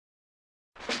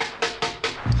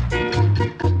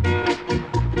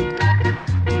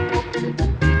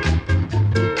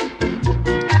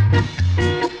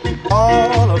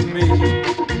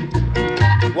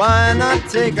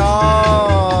take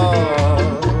all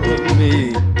of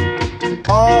me,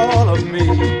 all of me?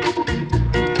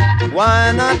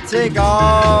 Why not take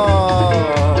all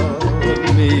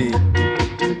of me?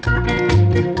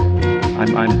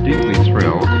 I'm deeply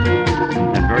thrilled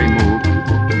and very moved,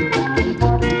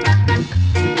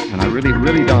 and I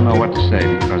really don't know what to say,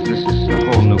 because this is a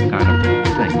whole new kind of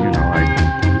thing, you know.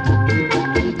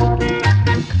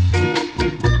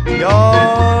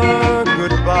 Your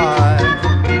goodbye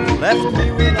left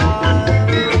me with eyes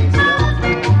that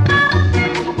cry.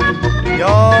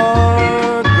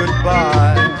 Your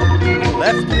goodbye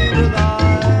left me with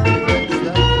eyes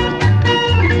that cry.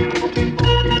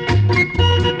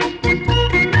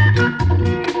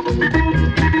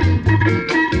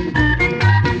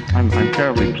 I'm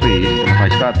terribly pleased, and if I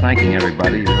start thanking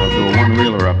everybody, I'll do a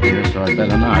one-reeler up here, so I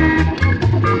better not.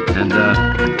 And,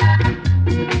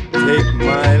 take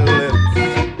my lips,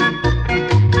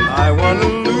 I wanna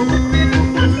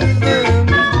lose them.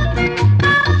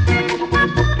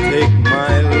 Take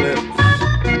my lips,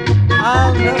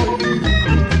 I'll never use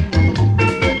them.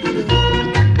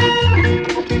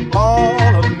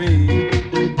 All of me,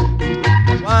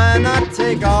 why not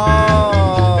take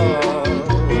all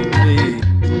of me?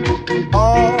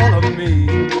 All of me,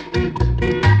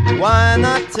 why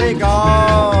not take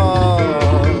all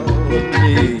of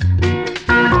me?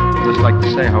 I'd just like to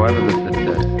say, however, that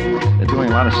they're doing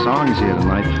a lot of songs here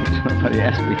tonight. Somebody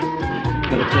asked me.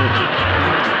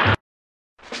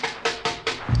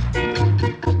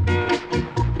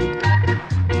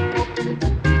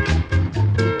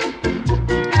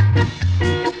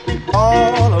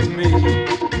 All of me,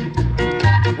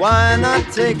 why not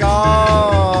take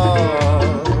all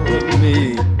of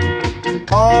me?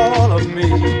 All of me,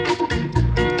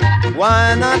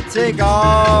 why not take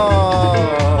all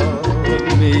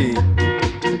of me?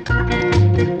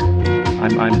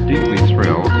 I'm deeply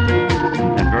thrilled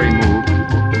and very moved,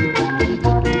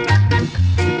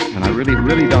 and I really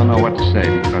don't know what to say,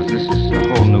 because this is a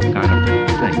whole new kind of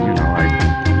thing, you know.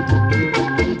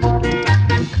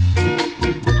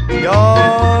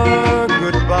 Your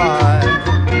goodbye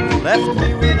left me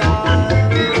with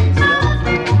eyes that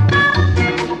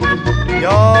cry.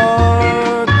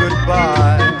 Your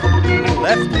goodbye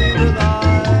left me with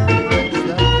eyes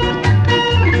that cry.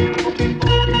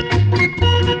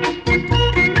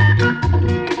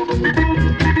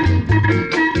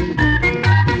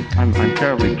 I'm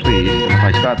terribly pleased, and if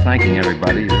I start thanking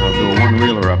everybody, I'll do a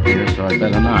one-reeler up here, so I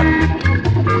better not.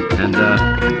 And,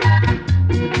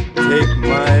 take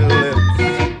my lips,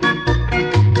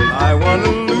 I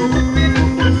wanna lose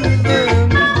them.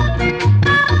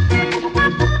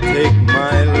 Take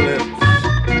my lips,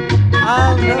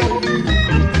 I'll never use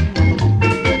them.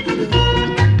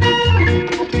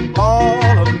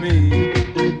 All of me,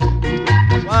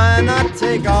 why not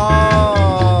take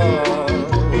all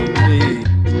of me?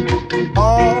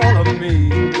 All of me,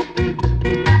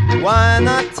 why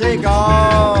not take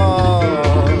all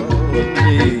of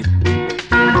me?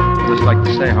 I'd just like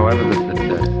to say, however, that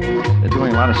they're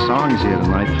doing a lot of songs here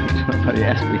tonight. Somebody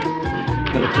asked me.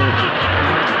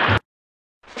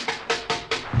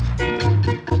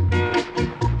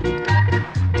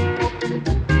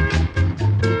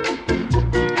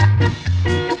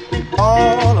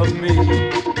 All of me,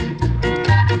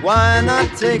 why not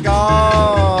take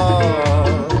all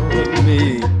of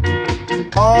me?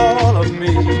 All of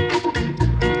me,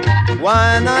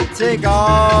 why not take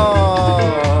all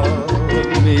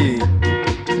of me?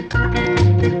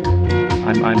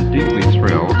 I'm deeply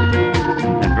thrilled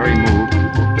and very moved,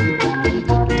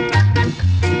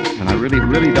 and I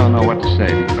really don't know what to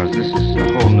say, because this is a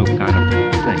whole new kind of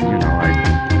thing, you know.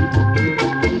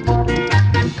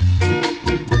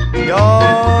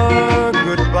 Your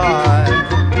goodbye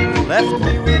left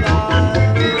me with eyes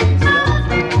that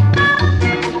cry.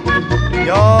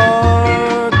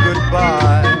 Your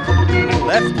goodbye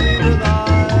left me with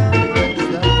eyes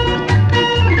that cry.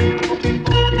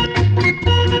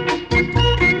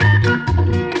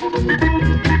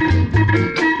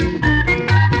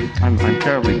 I'm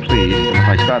terribly pleased, and if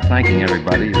I start thanking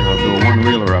everybody, I'll do a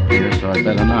one-reeler up here, so I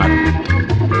better not.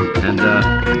 And,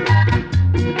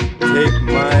 take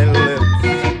my lips,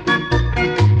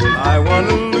 I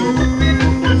wanna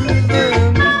lose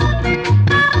them.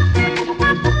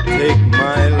 Take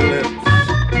my lips,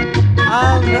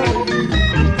 I'll never use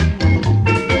them.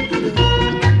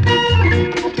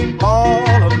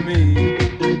 All of me,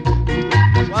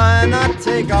 why not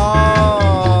take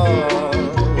all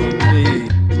of me?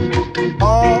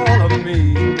 All of me,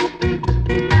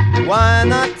 why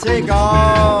not take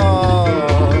all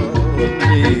of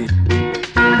me?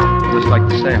 I'd just like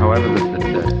to say, however, that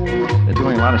they're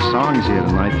doing a lot of songs here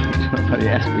tonight. Somebody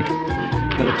asked me.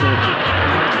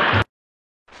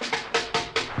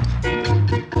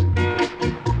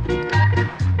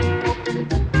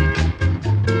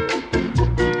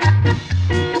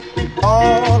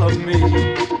 All of me,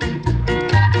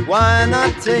 why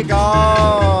not take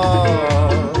all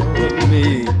of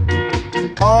me?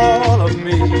 All of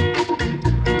me,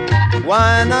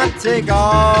 why not take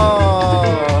all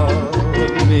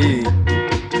of me?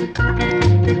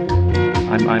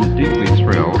 I'm deeply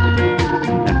thrilled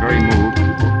and very moved,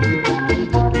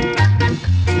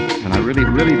 and I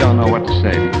really don't know what to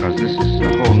say, because this is a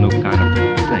whole new kind of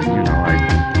thing, you know.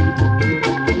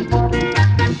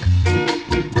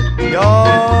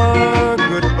 Your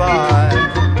goodbye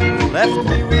left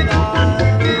me with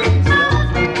eyes that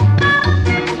cry.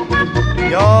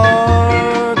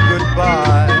 Your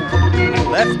goodbye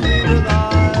left me with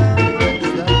eyes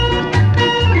that cry.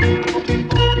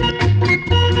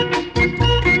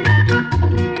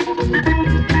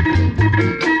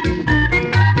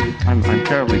 I'm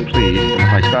terribly pleased, and if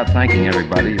I start thanking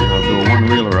everybody, I'll do a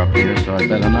one-reeler up here, so I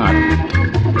better not.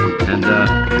 And,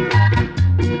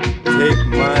 take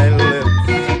my lips,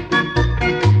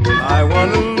 I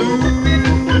wanna lose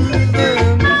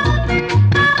them.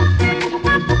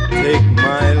 Take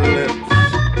my lips,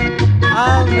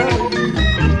 I'll never use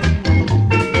them.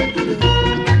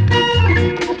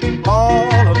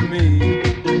 All of me,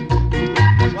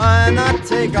 why not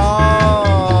take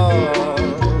all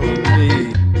of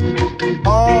me?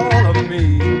 All of me,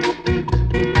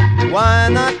 why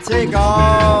not take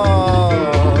all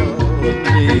of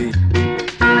me?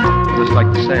 I'd just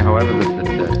like to say, however, that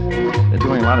they're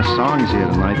doing a lot of songs here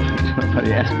tonight.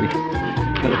 Somebody asked me.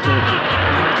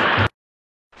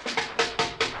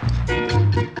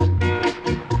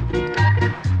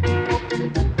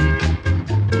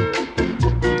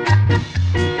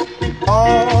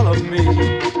 All of me,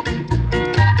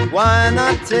 why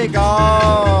not take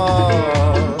all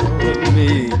of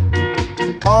me?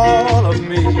 All of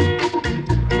me,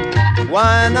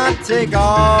 why not take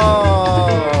all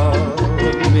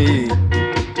of me?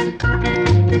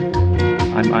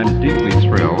 I'm deeply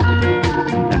thrilled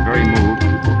and very moved,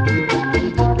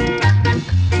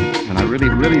 and I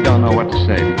really don't know what to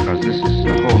say, because this is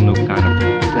a whole new kind of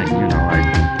thing, you know.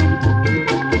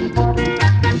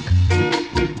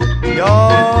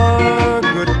 Your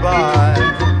goodbye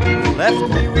left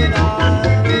me with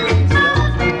eyes that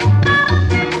cry.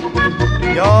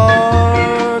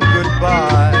 Your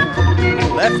goodbye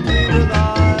left me with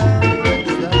eyes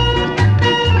that cry.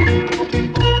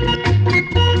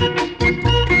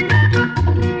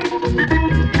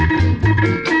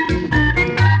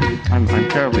 I'm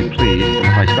terribly pleased, and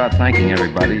if I start thanking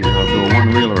everybody, I'll do a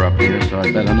one-reeler up here, so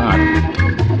I better not.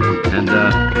 And,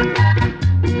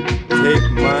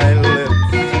 take my lips,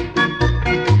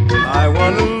 I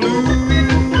wanna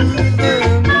lose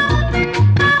them.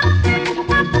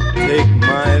 Take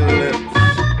my lips,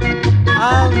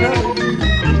 I'll never use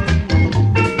them.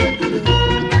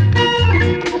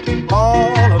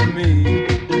 All of me,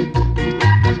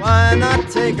 why not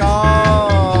take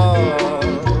all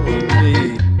of me?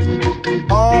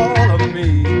 All of me,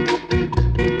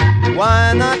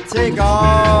 why not take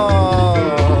all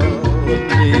of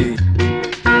me?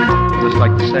 I'd just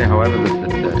like to say, however, that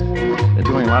they're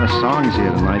doing a lot of songs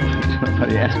here tonight.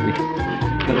 Somebody asked me.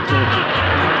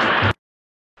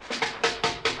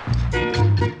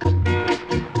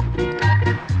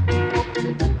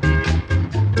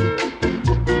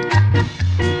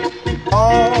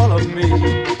 All of me,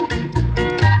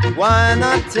 why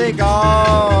not take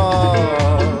all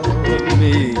of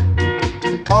me?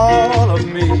 All of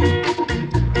me,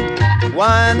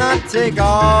 why not take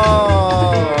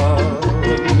all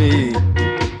of me?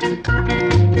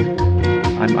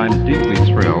 I'm deeply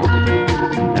thrilled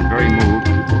and very moved,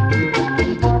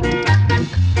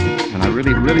 and I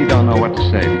really don't know what to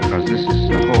say, because this is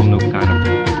a whole new kind of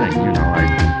thing, you know.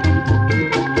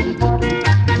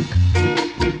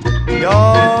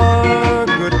 Your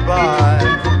goodbye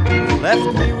left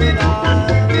me with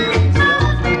eyes that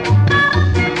cry.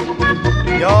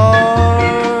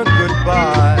 Your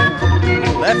goodbye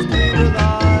left me with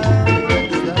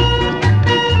eyes that cry.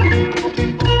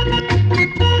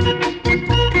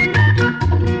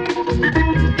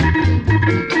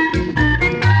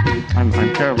 I'm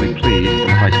terribly pleased, and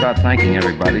if I start thanking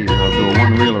everybody, I'll do a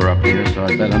one-reeler up here, so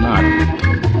I better not.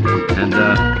 And,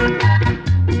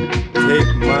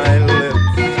 take my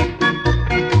lips,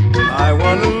 I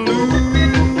wanna lose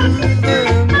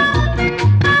them.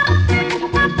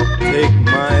 Take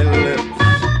my lips,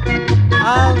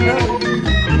 I'll never use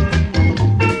them.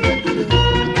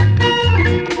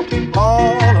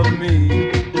 All of me,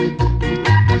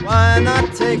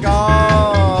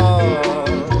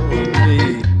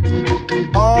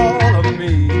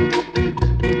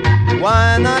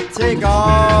 take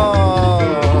all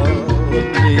of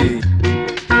me?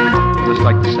 I'd just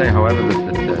like to say, however, that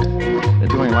they're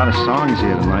doing a lot of songs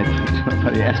here tonight.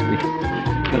 Somebody asked me.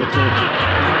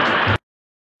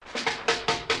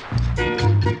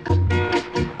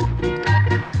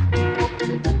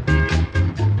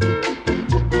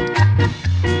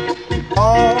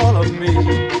 All of me.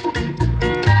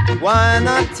 Why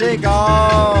not take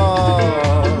all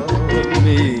of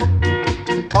me?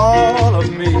 All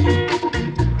of me.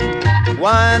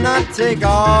 Why not take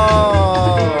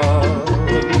all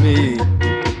of me?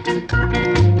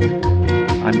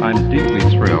 I'm deeply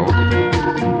thrilled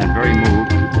and very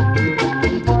moved,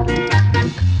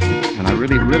 and I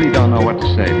really don't know what to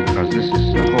say, because this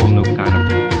is a whole new kind of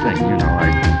thing, you know.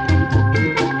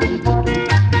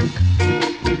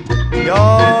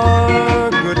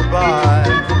 Your goodbye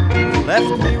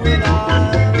left me with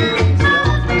eyes that cry.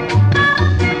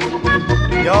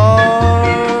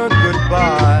 Your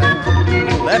goodbye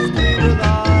left me with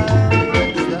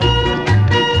eyes that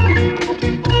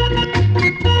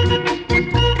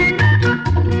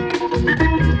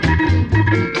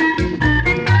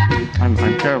I'm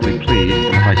terribly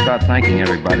pleased. If I start thanking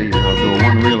everybody, I'll do a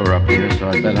one-reeler up here, so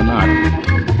I better not.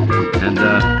 And,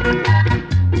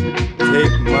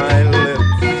 take my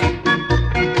lips,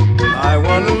 I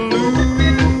want to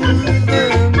lose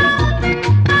them.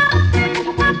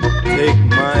 Take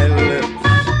my lips,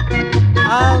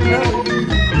 I'll never use them.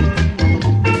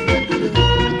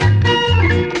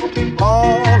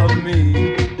 All of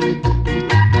me,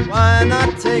 why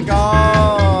not take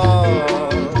all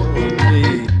of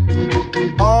me?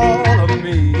 All of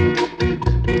me,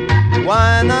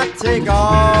 why not take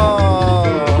all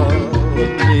of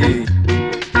me?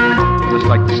 I'd just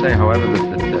like to say, however,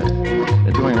 that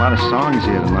they're doing a lot of songs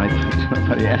here tonight.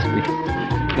 Somebody asked me.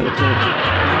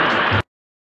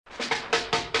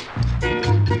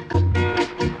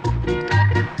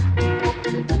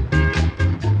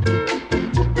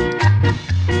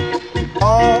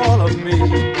 All of me,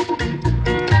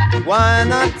 why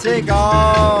not take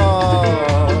all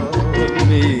of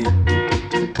me?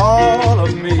 All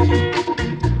of me,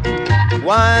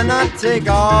 why not take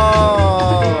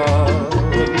all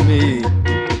of me?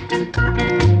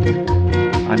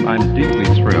 I'm deeply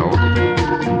thrilled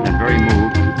and very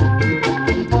moved,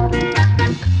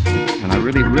 and I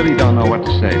really don't know what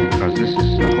to say, because this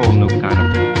is a whole new kind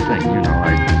of thing, you know.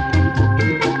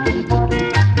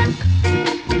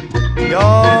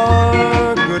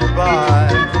 Your goodbye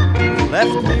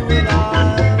left me with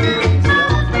eyes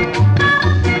that cry.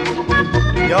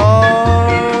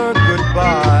 Your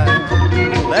goodbye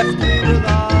left me with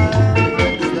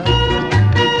eyes that cry.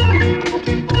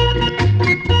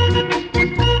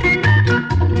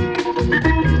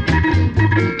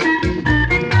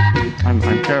 I'm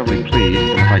terribly pleased.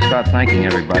 If I start thanking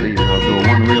everybody, I'll do a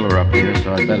one-reeler up here,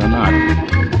 so I better not.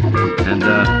 And,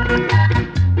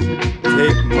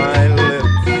 take my lips,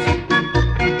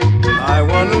 I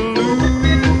want to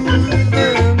lose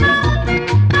them.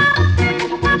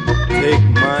 Take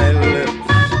my lips,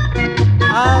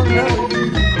 I'll never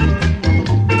use them.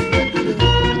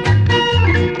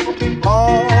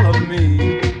 All of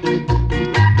me,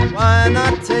 why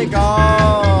not take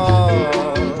all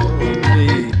of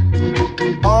me?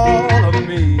 All of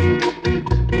me,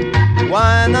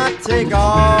 why not take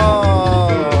all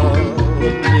of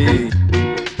me?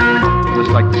 I'd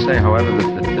just like to say, however, that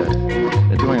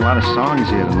they're doing a lot of songs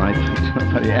here tonight.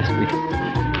 Somebody asked me.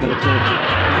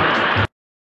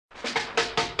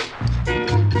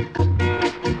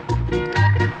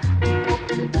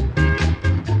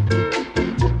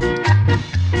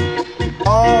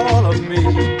 All of me,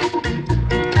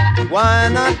 why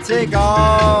not take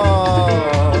all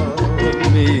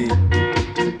of me?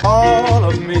 All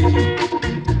of me,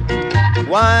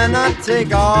 why not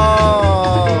take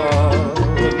all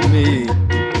of me?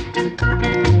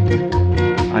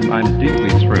 I'm deeply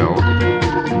thrilled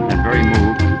and very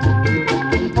moved,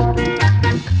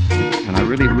 and I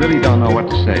really don't know what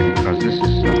to say, because this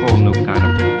is a whole new kind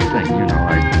of thing, you know.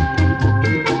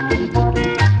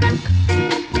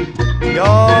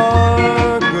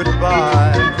 Your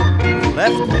goodbye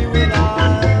left me with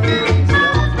eyes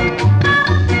that cry.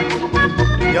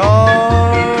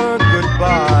 Your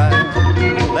goodbye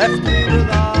left me with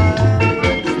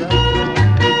eyes that cry.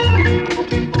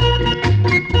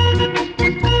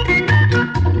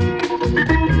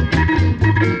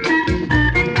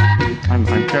 I'm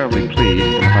terribly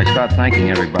pleased. If I start thanking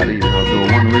everybody, I'll do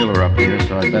a one-reeler up here,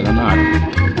 so I better not.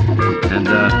 And,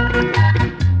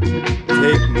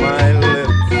 take my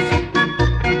lips,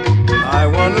 I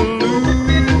want to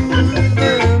lose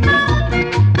them.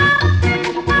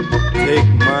 Take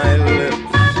my lips,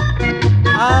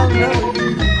 I'll never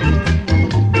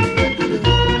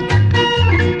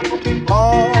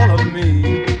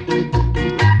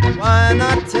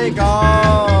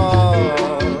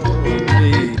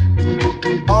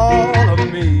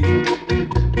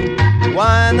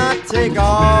take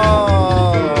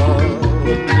all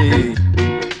of me.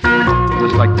 I'd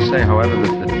just like to say, however,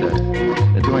 that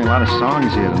they're doing a lot of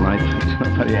songs here tonight.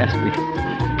 Somebody asked me.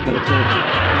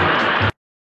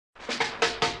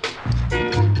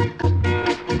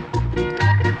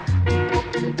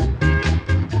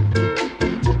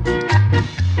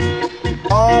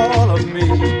 All of me.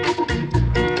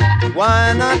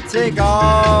 Why not take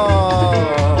all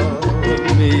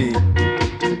of me?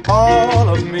 All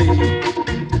of me.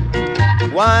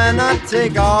 Why not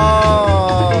take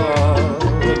all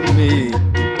of me?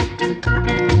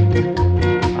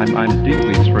 I'm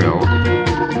deeply thrilled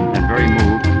and very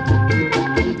moved,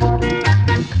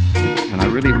 and I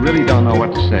really don't know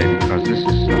what to say, because this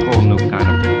is a whole new kind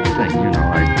of thing, you know.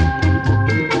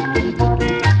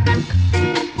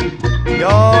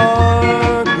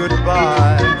 Your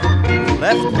goodbye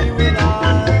left me with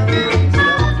eyes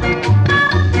that cry.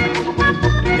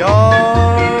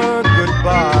 Your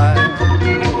goodbye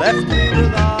left me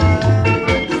with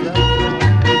eyes that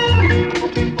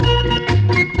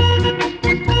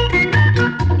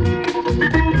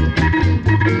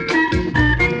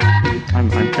I'm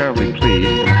terribly pleased,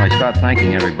 and if I start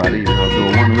thanking everybody, I'll do a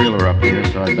one-reeler up here,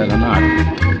 so I better not.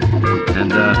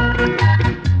 And,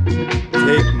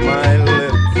 take my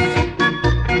lips,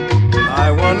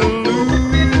 I wanna lose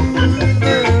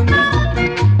them.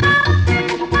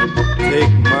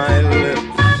 Take my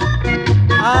lips,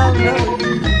 I'll never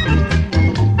use them.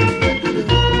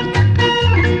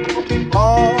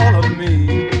 All of me,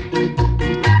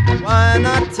 why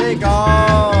not take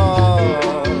all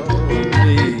of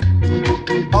me?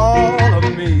 All of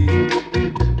me,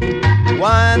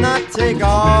 why not take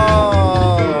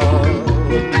all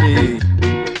of me?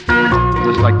 I'd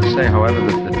just like to say, however,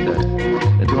 that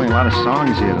they're doing a lot of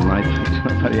songs here tonight.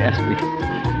 Somebody asked me.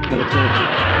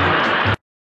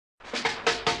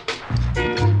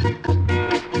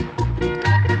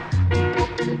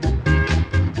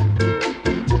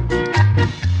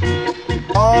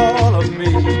 All of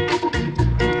me.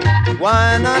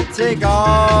 Why not take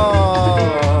all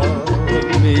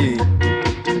of me?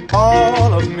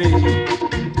 All of me.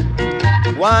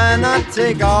 Why not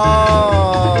take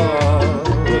all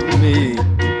of me?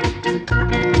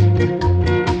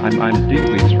 I'm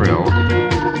deeply thrilled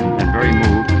and very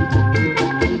moved,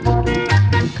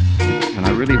 and I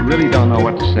really don't know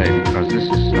what to say, because this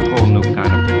is a whole new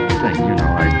kind of thing, you know.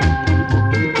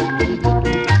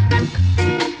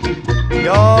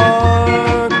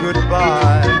 Your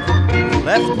goodbye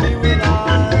left me with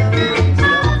eyes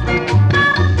that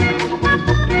cry.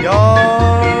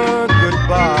 Your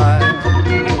goodbye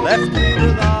left me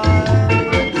with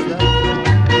eyes that cry.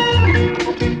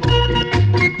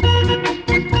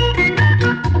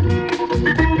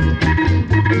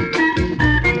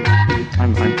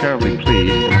 I'm terribly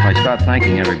pleased, and if I start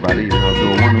thanking everybody, I'll do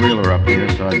a one-reeler up here,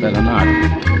 so I better not.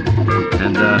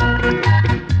 And,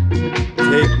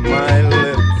 take my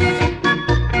lips,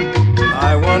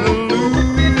 I wanna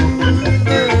lose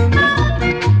them.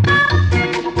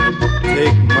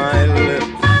 Take my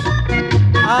lips,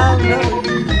 I'll never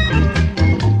use them.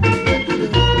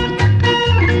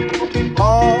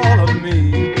 All of me,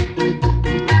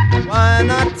 why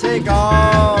not take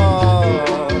all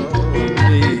of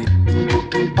me?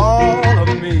 All of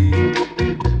me,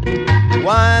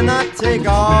 why not take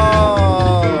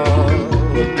all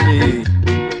of me?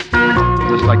 I'd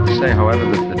just like to say, however,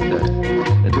 that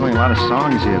they're doing a lot of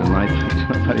songs here tonight.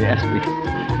 Somebody asked me.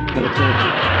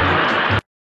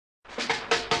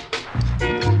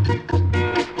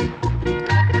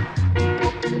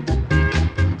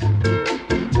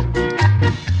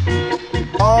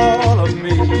 All of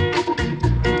me,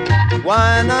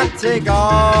 why not take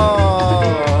all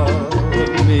of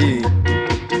me?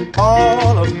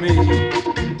 All of me,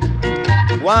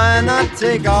 why not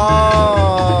take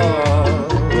all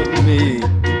of me?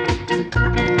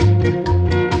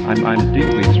 I'm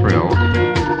deeply thrilled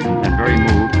and very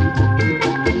moved,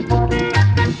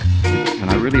 and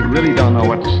I really don't know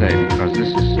what to say, because this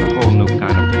is a whole new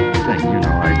kind of thing, you know.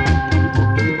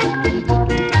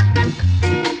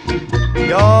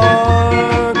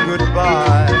 Your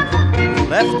goodbye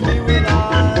left me with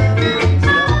eyes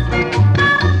that cry.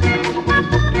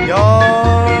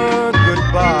 Your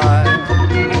goodbye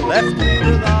left me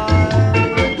with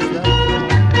eyes that cry.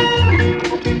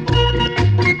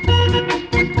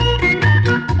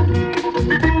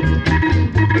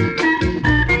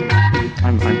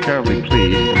 I'm terribly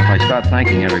pleased, and if I start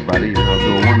thanking everybody, I'll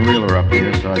do a one-reeler up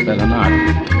here, so I better not.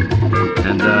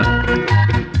 And,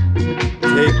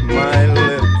 take my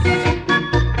lips,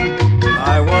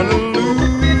 I wanna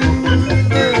lose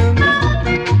them.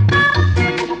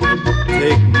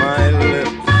 Take my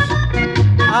lips,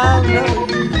 I'll never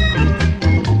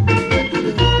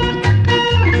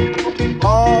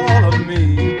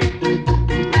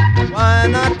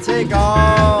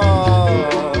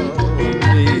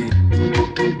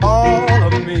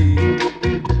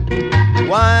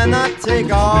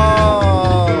take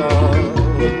all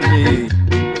of me?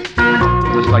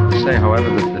 I'd just like to say, however,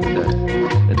 that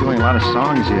they're doing a lot of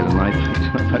songs here tonight.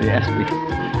 Somebody asked me.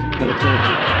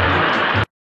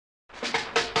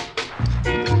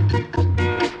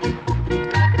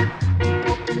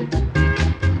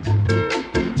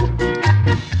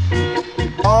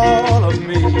 All of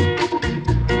me.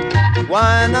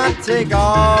 Why not take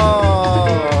all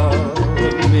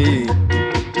of me?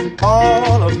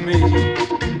 All of me.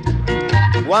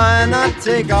 Why not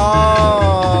take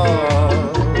all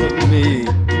of me?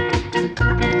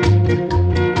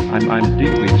 I'm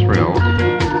deeply thrilled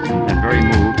and very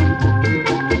moved,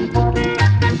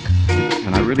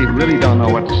 and I really don't know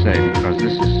what to say, because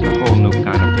this is a whole new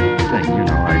kind of thing, you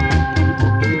know.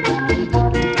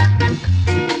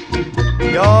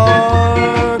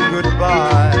 Your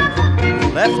goodbye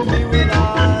left me with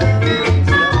eyes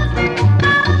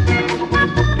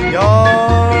that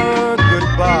your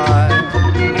goodbye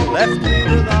left me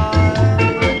with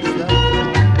eyes that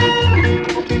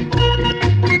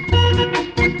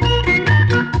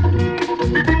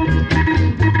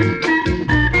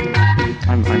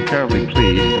I'm terribly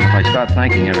pleased, and if I start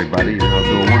thanking everybody, I'll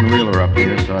do a one-reeler up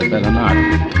here, so I better not.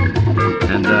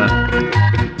 And,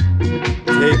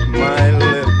 take my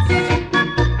lips,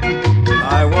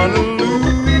 I want to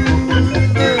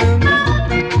lose them.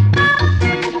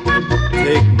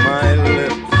 Take my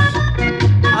lips,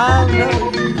 I'll never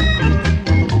use them.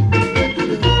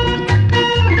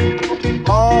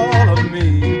 All of me,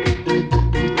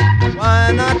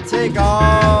 why not take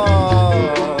all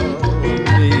of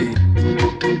me?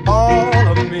 All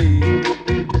of me,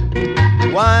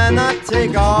 why not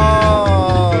take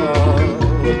all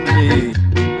of me?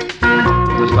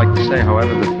 I'd just like to say,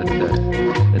 however, that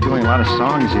they're doing a lot of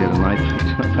songs here tonight.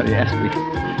 Somebody asked me.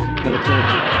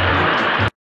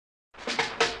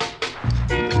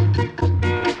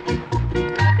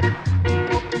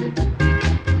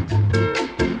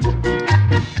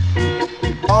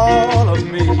 All of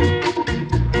me.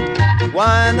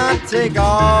 Why not take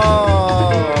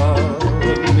all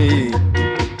of me?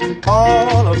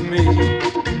 All of me.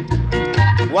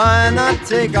 Why not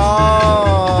take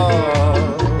all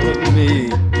of me?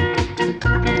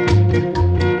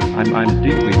 I'm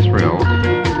deeply thrilled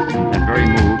and very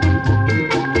moved,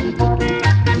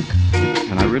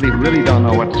 and I really don't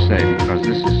know what to say, because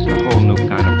this is a whole new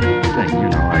kind of thing, you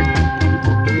know.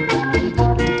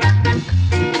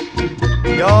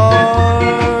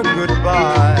 Your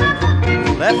goodbye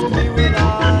left me with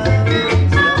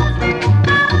eyes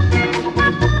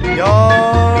that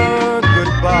your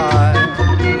goodbye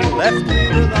left me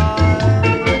with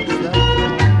eyes that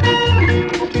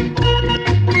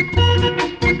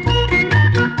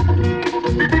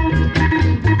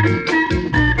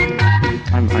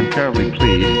I'm terribly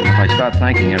pleased, and if I start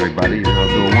thanking everybody, I'll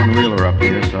do a one-reeler up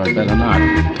here, so I better not.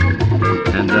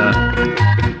 And,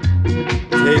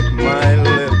 take my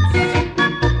lips,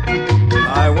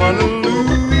 I want to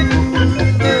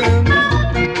lose them.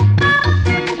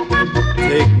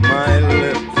 Take my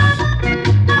lips,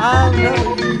 I'll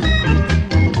never use them.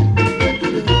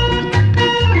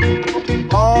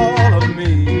 All of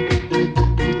me,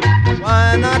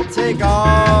 why not take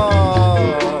all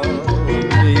of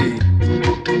me?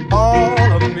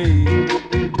 All of me,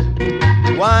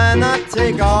 why not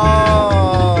take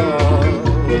all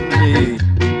of me?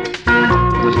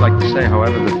 I'd just like to say,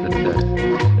 however, that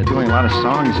they're doing a lot of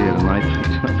songs here tonight.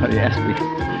 Somebody asked me.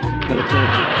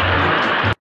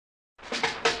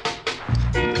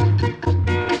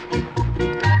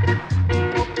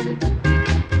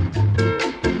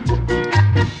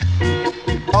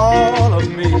 All of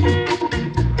me,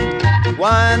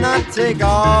 why not take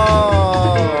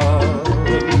all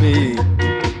of me?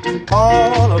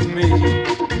 All of me,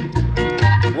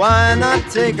 why not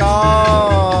take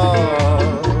all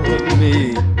of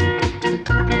me?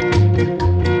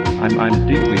 I'm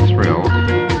deeply thrilled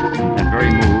and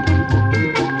very moved,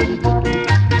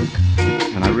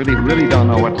 and I really don't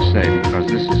know what to say, because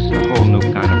this is a whole new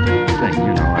kind of thing,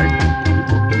 you know.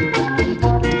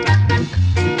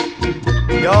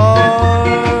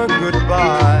 Your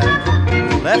goodbye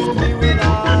left me with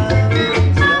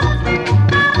eyes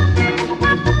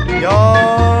that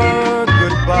your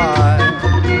goodbye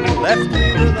left me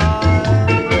with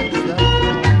eyes that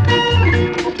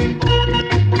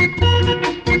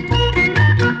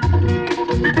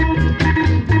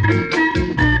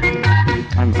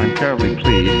I'm terribly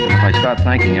pleased, and if I start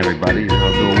thanking everybody,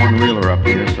 I'll do a one-reeler up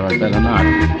here, so I better not.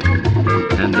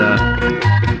 And,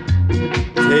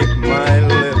 take my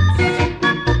lips,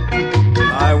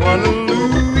 I want to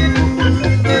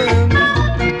lose them.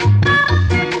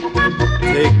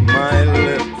 Take my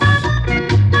lips,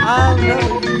 I'll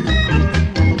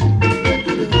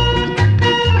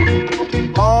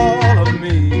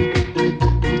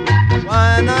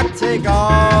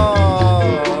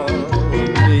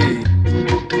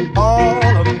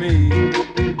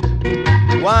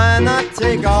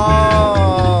take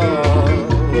all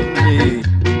of me?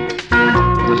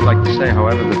 I'd just like to say,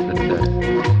 however, that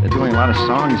they're doing a lot of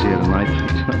songs here tonight.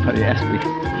 Somebody asked me.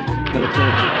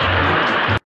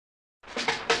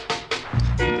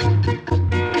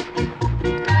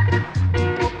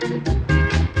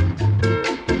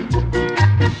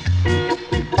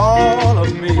 All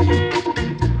of me.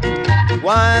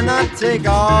 Why not take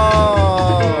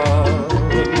all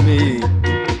of me?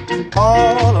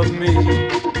 All of me.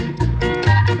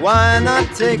 Why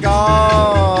not take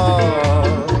all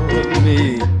of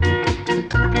me?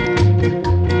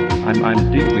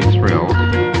 I'm deeply thrilled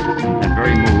and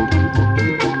very moved,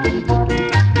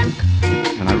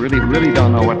 and I really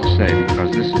don't know what to say,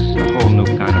 because this is a whole new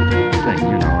kind of thing,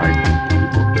 you know.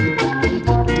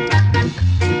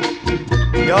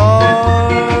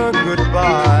 Your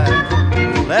goodbye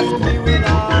left me with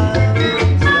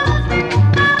eyes.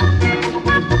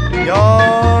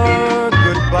 Your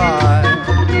goodbye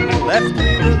left me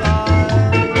with eyes.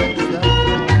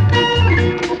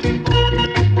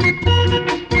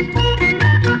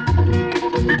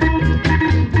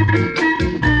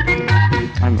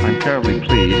 I'm terribly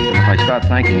pleased. If I start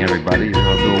thanking everybody,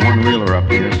 I'll do a one-reeler up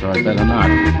here, so I better not.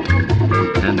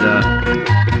 And,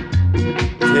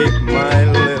 take my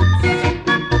lips,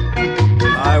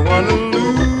 I want to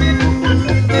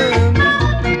lose them.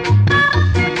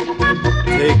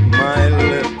 Take my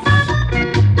lips,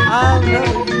 I'll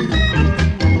never use them.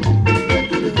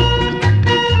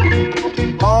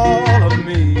 All of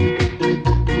me,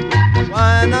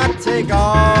 why not take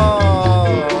all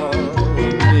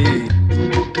of me?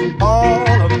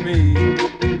 All of me,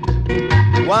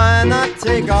 why not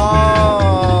take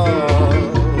all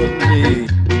of me?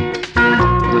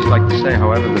 I'd just like to say,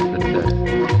 however, that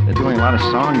they're doing a lot of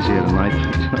songs here tonight.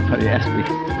 Somebody asked me.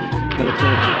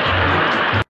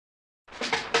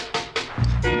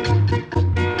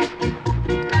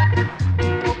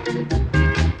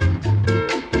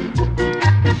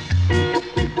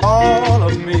 All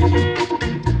of me,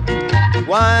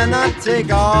 why not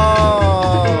take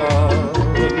all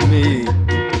of me?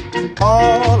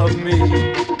 All of me,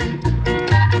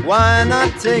 why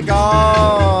not take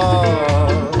all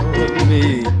of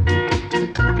me?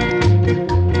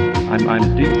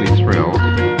 I'm deeply thrilled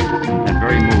and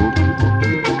very moved,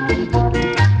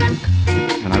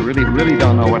 and I really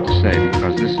don't know what to say,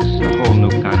 because this is a whole new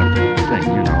kind of thing,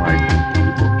 you know.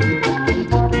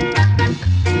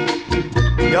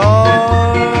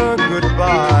 Your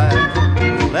goodbye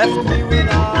left me with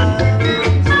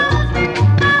eyes.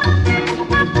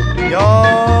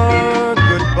 Your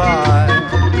goodbye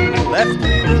left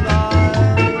me with eyes.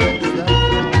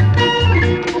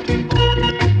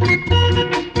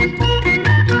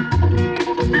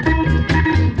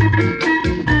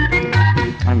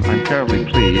 I'm terribly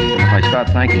pleased. If I start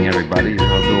thanking everybody,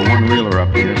 I'll do a one-reeler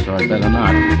up here, so I better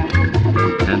not.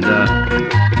 And,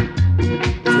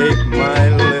 take my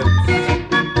lips,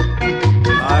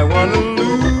 I want to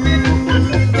lose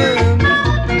them.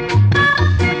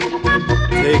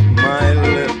 Take my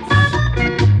lips,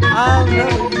 I'll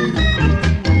never use them.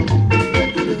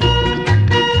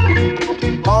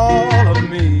 All of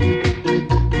me,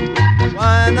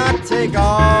 why not take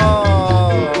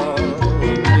all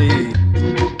of me?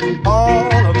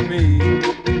 All of me,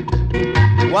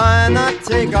 why not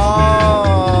take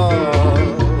all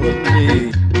of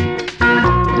me?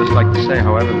 I'd just like to say,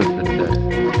 however, that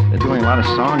they're doing a lot of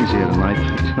songs here tonight.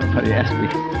 Somebody asked me.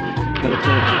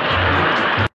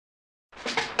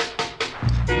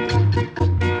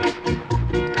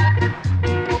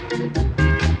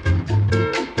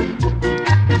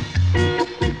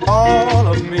 All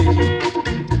of me,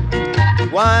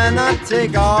 why not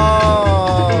take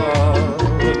all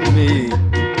of me?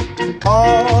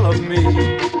 All of me,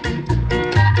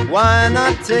 why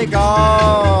not take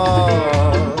all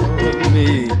of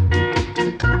me?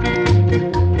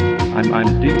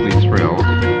 I'm deeply thrilled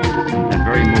and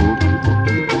very moved,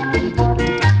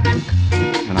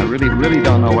 and I really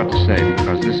don't know what to say,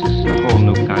 because this is a whole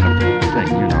new kind of thing,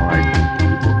 you know.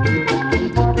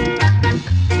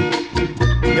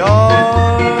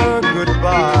 Your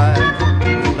goodbye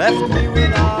left me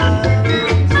with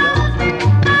eyes.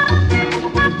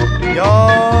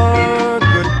 Your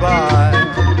goodbye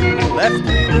left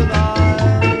me with eyes.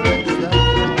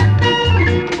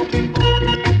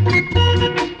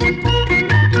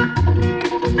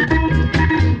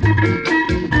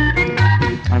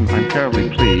 I'm terribly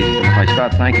pleased. If I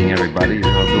start thanking everybody,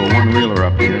 I'll do a one-reeler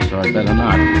up here, so I better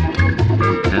not.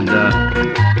 And,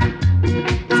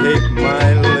 take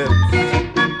my lips,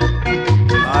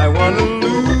 I want to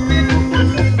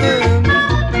lose them.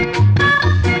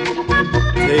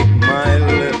 Take my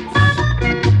lips,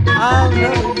 I'll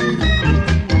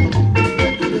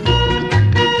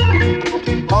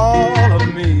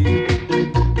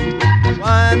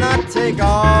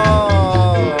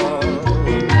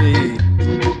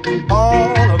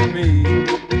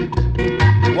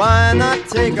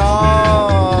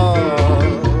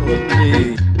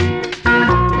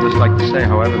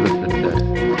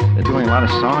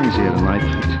songs here tonight.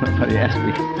 Somebody asked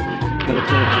me.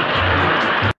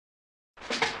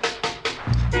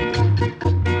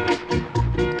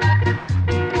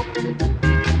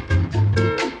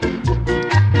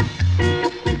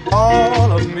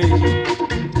 All of me,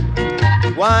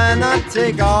 why not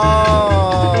take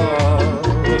all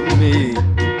of me?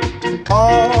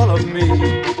 All of me,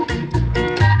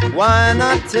 why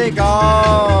not take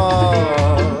all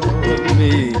of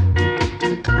me?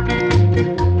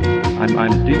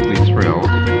 I'm deeply thrilled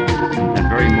and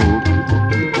very moved,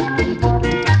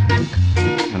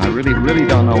 and I really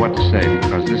don't know what to say,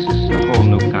 because this is a whole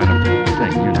new kind of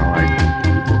thing, you know.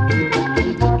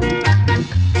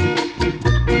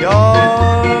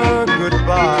 Your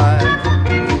goodbye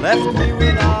left me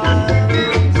with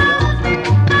eyes that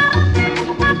cry.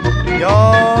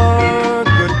 Your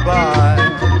goodbye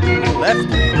left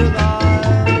me with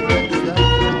eyes that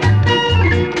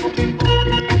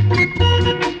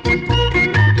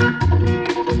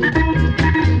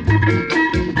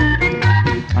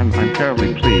I'm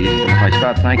terribly pleased, and if I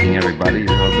start thanking everybody,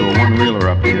 I'll do a one-reeler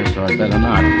up here, so I better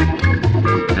not.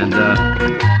 And,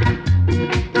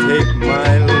 take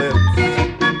my lips,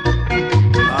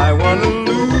 I wanna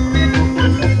lose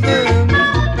them.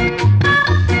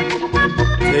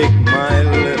 Take my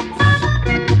lips,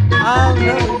 I'll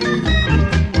never use them.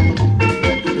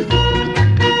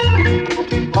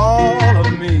 All of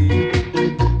me,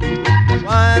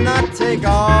 why not take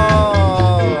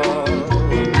all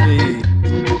of me?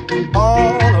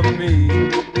 All of me,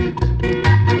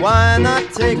 why not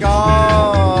take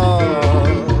all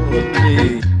of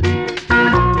me?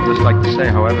 I'd just like to say,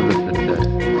 however, that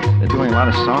they're doing a lot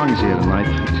of songs here tonight.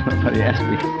 Somebody asked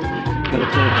me.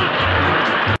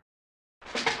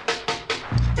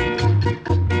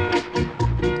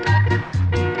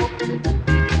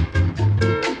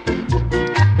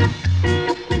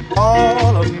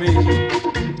 All of me,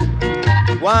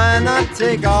 why not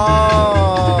take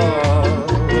all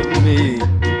of me?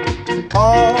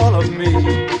 All of me,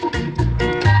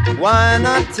 why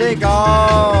not take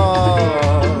all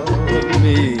of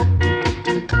me?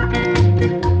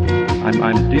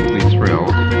 I'm deeply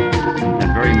thrilled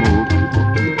and very moved,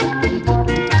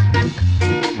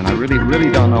 and I really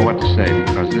don't know what to say,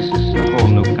 because this is a whole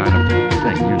new kind of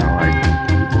thing, you know.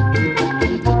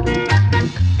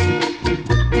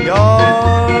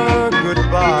 Your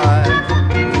goodbye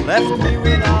left me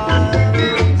with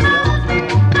eyes that cry.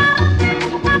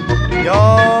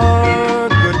 Your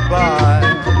goodbye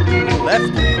left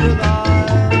me with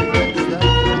eyes that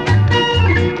cry.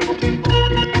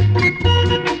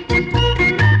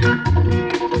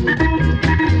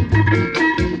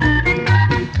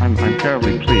 I'm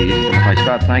terribly pleased, and if I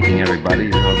start thanking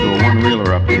everybody, I'll do a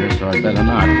one-reeler up here, so I better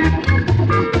not.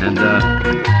 And,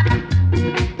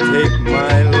 take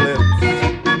my lips,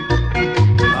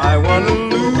 I wanna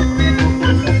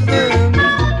lose them.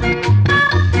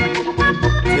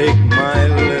 Take my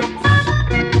lips,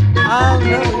 I'll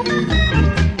never use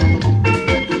them.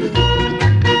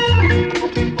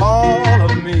 All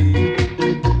of me,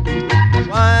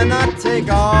 why not take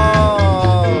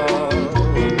all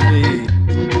of me?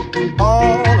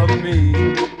 All of me,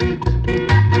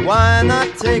 why not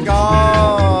take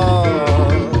all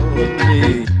of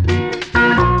me?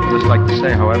 I'd just like to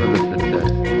say, however, that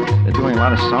they're doing a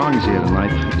lot of songs here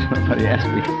tonight. Somebody asked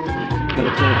me.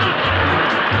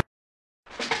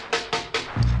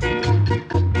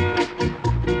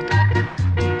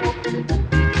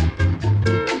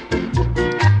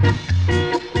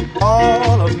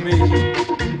 All of me,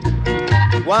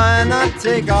 why not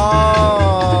take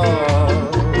all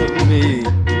of me?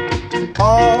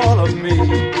 All of me,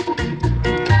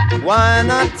 why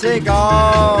not take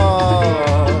all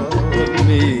of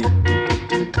me?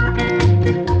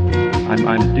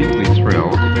 I'm deeply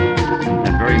thrilled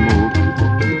and very moved,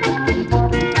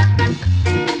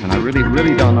 and I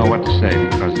really don't know what to say,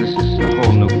 because this is a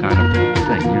whole new kind of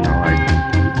thing, you know.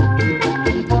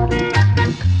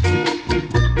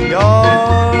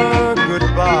 Your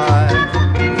goodbye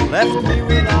left me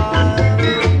with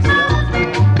eyes that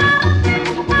cry.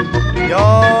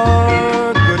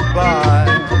 Your goodbye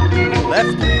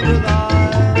left me with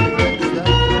eyes that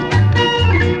cry.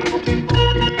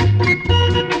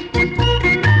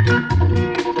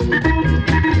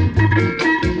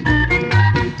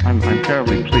 I'm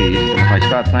terribly pleased, and if I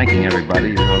start thanking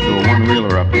everybody, I'll do a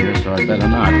one-reeler up here, so I better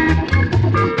not.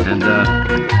 And,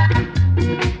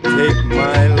 take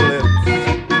my lips,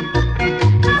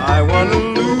 I wanna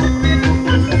lose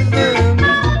them.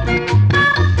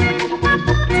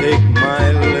 Take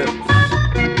my lips,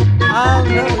 I'll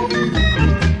never use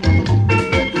them.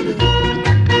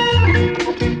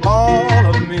 All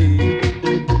of me,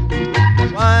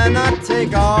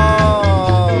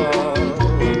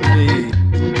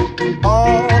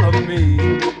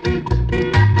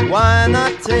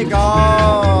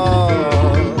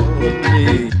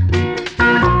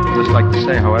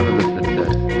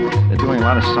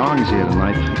 songs here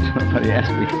tonight. Somebody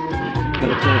asked me.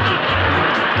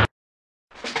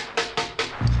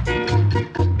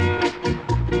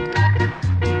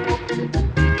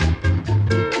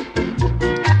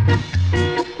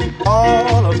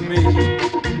 All of me,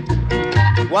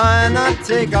 why not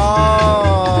take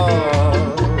all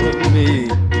of me?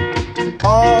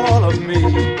 All of me,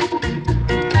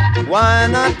 why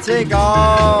not take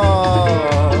all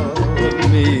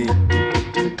of me?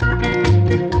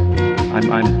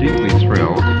 I'm deeply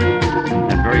thrilled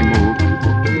and very moved,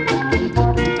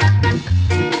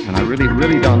 and I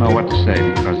really don't know what to say,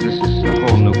 because this is a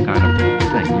whole new kind of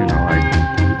thing, you know.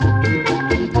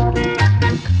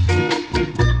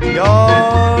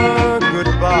 Your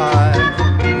goodbye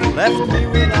left me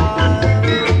with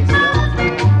eyes that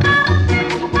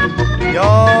cry.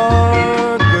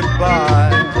 Your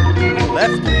goodbye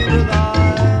left me with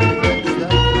eyes that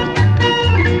cry.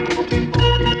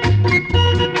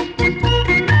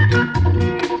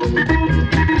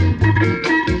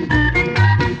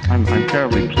 I'm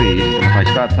terribly pleased, and if I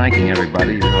start thanking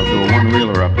everybody, I'll do a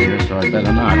one-reeler up here, so I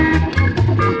better not.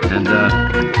 And,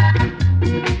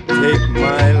 take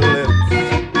my lips,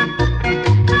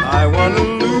 I want to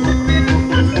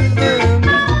lose them.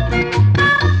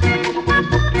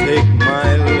 Take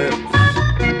my lips,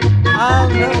 I'll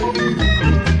never use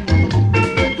them.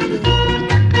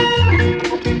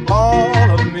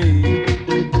 All of me,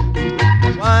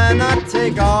 why not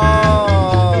take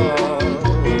all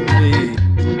of me?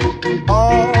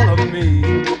 All of me,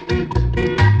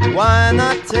 why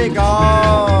not take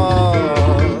all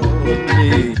of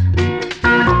me?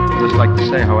 I'd just like to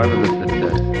say, however, that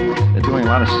they're doing a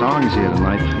lot of songs here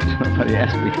tonight. Somebody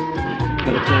asked me.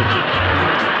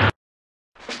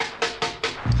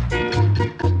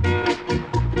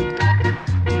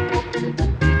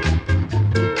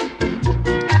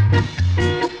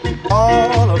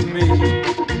 All of me,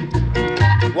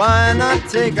 why not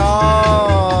take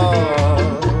all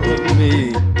of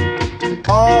me?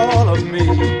 All of me,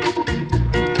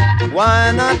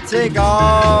 why not take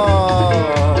all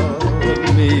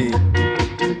of me?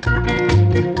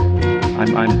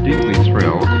 I'm deeply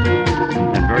thrilled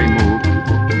and very moved,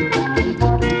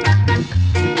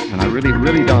 and I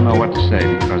really don't know what to say,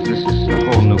 because this is a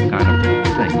whole new kind of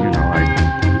thing, you know.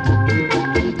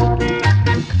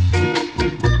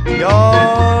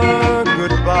 Your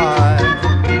goodbye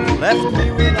left me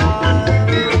with eyes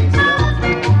that cry.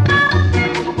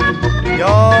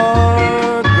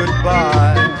 Your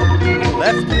goodbye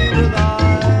left me with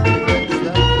eyes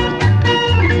that cry.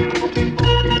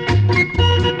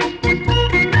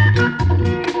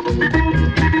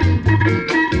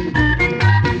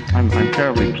 I'm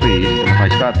terribly pleased, and if I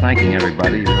start thanking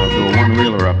everybody, I'll do a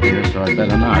one-reeler up here, so I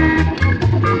better not.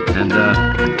 And,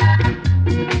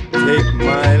 take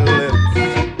my lips,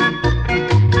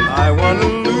 I want to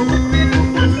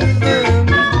lose them.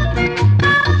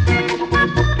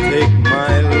 Take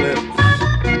my lips,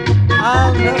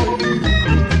 I'll never use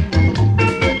them.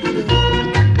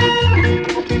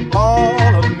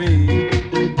 All of me,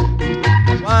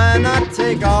 why not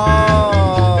take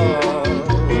all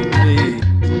of me?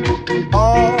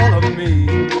 All of me,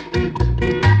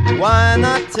 why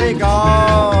not take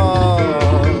all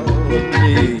of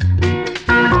me?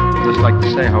 I'd just like to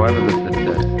say, however, that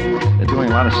they're doing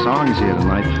a lot of songs here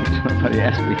tonight. Somebody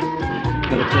asked me.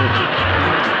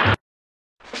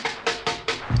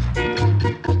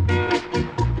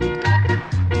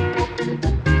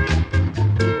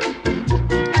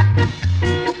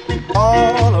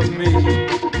 All of me,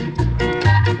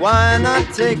 why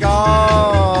not take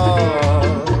all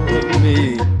of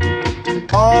me?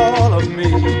 All of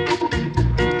me,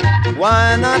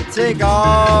 why not take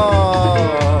all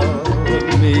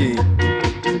of me?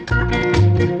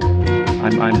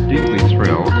 I'm deeply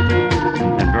thrilled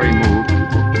and very moved,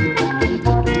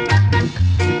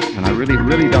 and I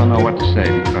really don't know what to say,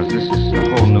 because this is a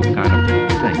whole new kind of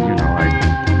thing, you know.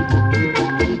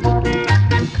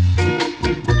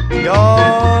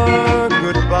 Your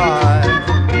goodbye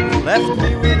left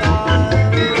me with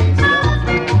eyes that cry.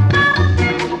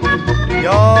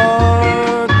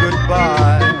 Your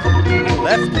goodbye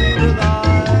left me with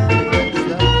eyes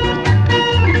that cry.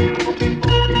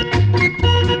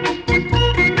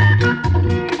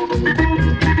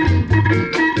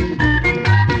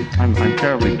 I'm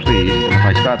terribly pleased, and if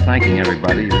I start thanking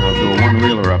everybody, I'll do a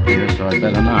one-reeler up here, so I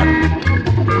better not.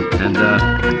 And,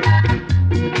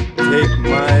 take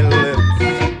my lips,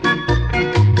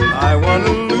 I want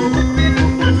to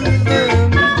lose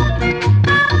them.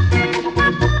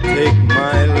 Take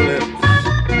my lips,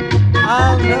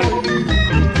 I'll never use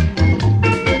them.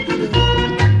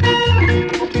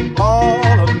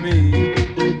 All of me,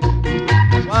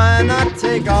 why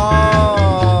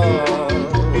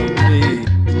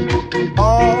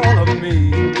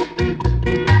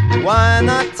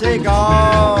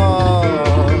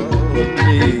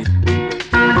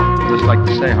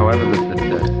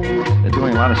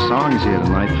songs here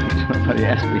tonight. Somebody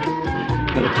asked me.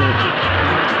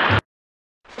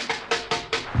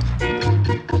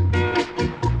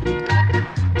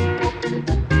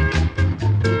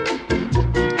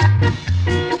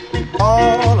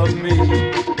 All of me,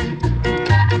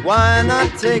 why not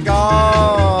take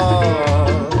all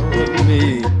of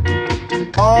me?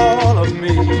 All of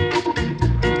me,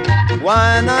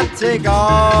 why not take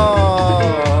all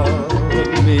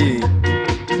of me?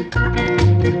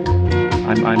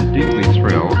 I'm deeply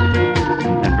thrilled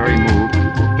and very moved,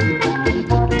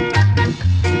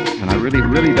 and I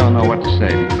really don't know what to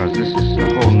say, because this is a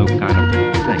whole new kind of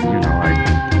thing, you know.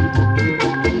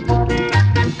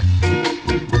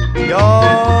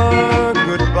 Your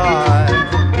goodbye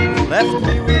left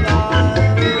me with eyes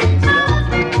that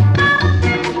cry.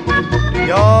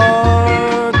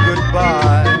 Your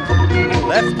goodbye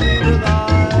left me with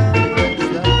eyes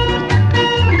that cry.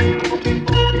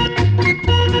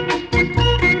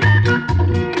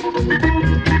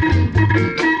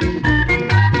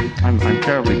 I'm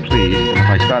terribly pleased, and if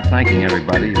I start thanking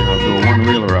everybody, I'll do a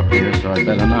one-reeler up here, so I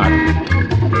better not.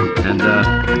 And,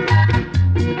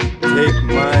 take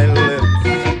my lips,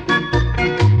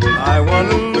 I want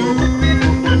to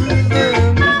lose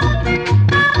them.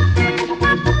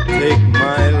 Take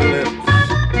my lips,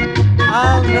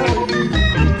 I'll never use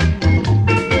them.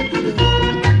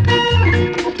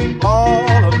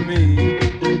 All of me,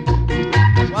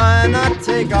 why not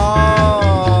take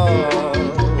all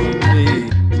of me?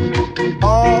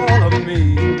 All of me,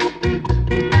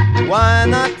 why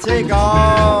not take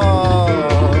all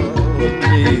of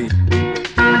me?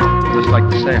 I'd just like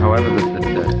to say, however, that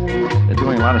they're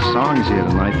doing a lot of songs here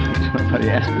tonight. Somebody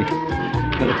asked me.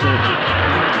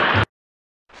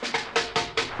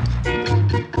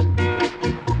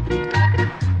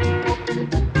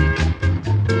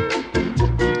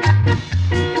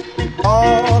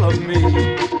 All of me,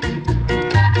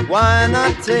 why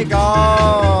not take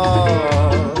all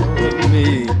of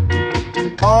me?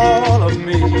 All of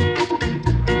me,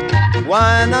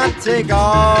 why not take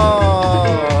all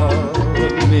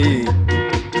of me?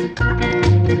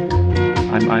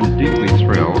 I'm deeply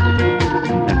thrilled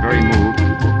and very moved,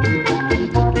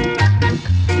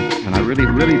 and I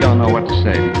really don't know what to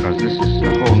say, because this is a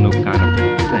whole new kind of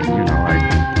thing, you know.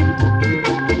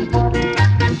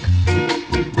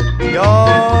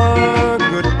 Your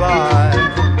goodbye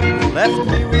left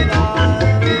me with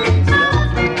eyes that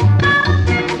cry.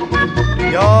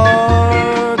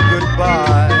 Your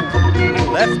goodbye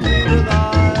left me with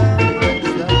eyes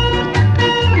that cry.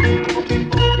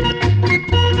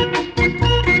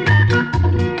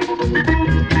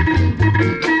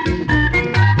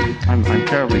 I'm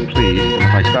terribly pleased, and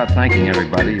if I start thanking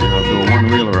everybody, I'll do a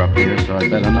one-reeler up here, so I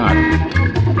better not.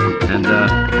 And,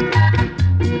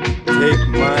 take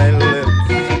my lips,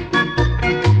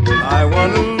 I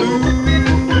want to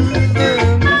lose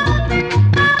them.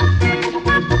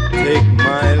 Take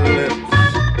my lips,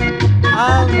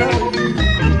 I'll never use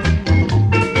them.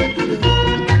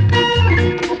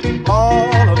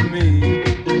 All of me,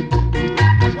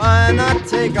 why not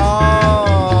take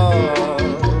all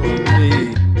of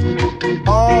me?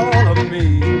 All of me,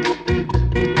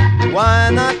 why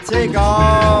not take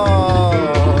all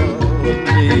of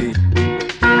me?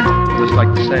 I'd just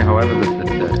like to say, however, that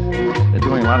they're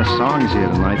doing a lot of songs here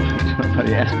tonight.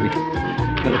 Somebody asked me.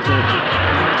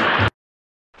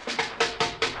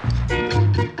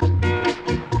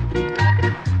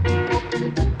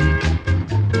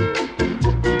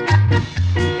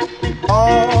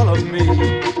 All of me,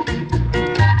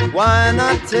 why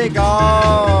not take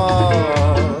all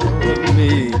of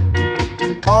me?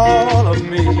 All of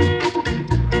me,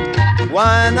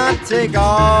 why not take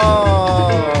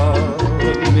all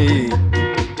of me?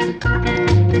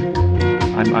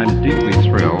 I'm deeply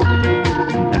thrilled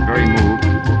and very moved,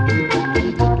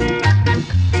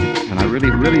 and I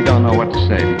really don't know what to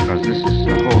say, because this is a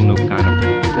whole new kind of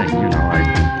thing, you know.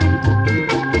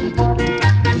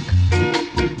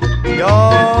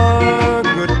 Your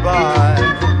goodbye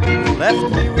left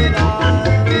me with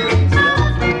eyes that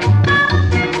cry.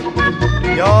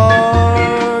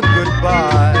 Your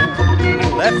goodbye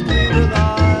left me with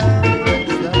eyes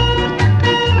that cry.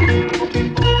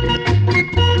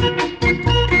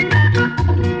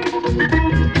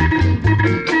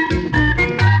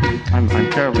 I'm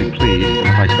terribly pleased, and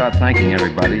if I start thanking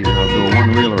everybody, I'll do a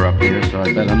one-reeler up here, so I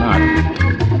better not.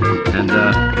 And,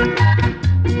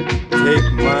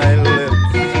 take my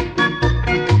lips,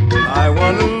 I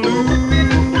want to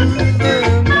lose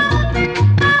them.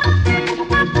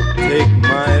 Take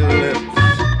my lips,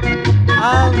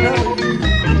 I'll never use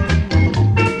them.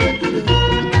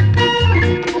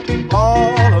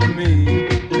 All of me,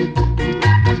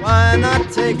 why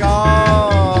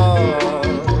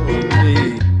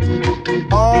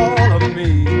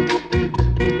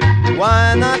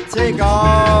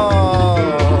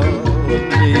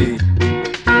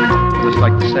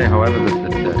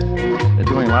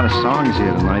songs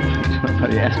here tonight.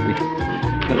 Somebody asked me.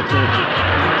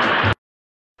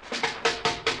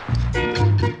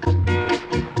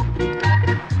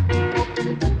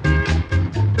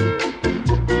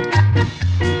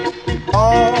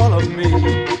 All of me,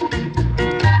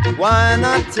 why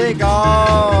not take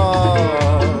all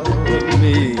of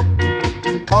me?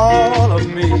 All of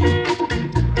me,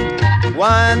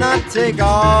 why not take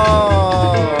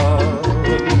all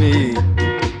of me?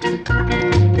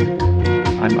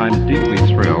 I'm deeply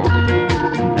thrilled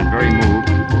and very moved,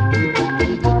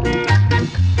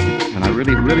 and I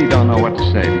really don't know what to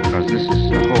say, because this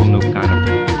is a whole new kind of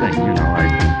thing, you know.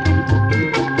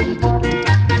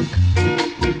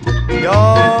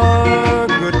 Your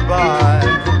goodbye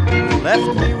left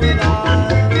me with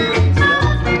eyes that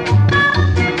cry.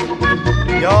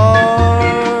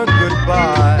 Your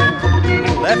goodbye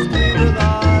left me with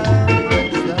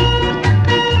eyes that cry.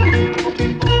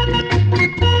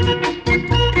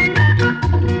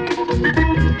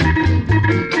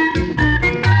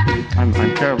 I'm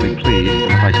terribly pleased,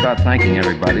 and if I start thanking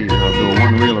everybody, I'll do a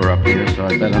one-reeler up here, so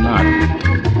I better not.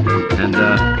 And,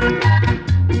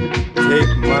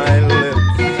 take my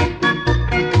lips,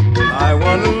 I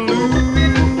want to lose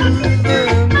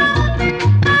them.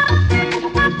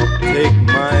 Take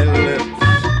my lips,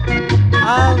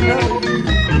 I'll never use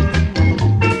them.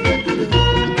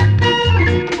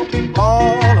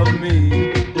 All of me,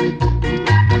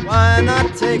 why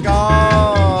not take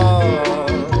all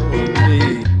of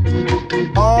me?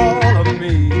 All of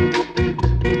me,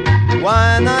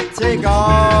 why not take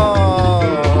all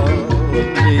of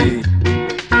me?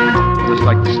 I'd just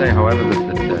like to say, however, that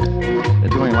they're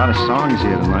doing a lot of songs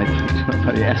here tonight.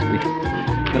 Somebody asked me.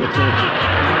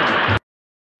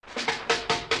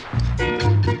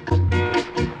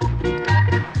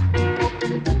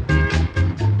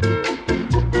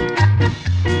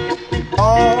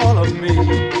 All of me,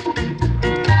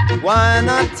 why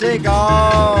not take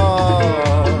all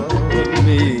of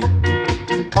me?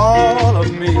 All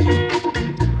of me,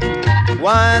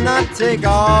 why not take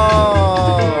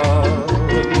all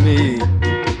of me?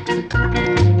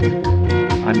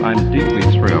 I'm deeply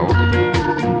thrilled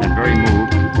and very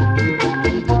moved,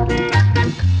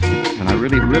 and I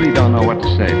really don't know what to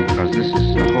say, because this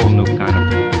is a whole new kind of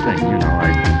thing, you know.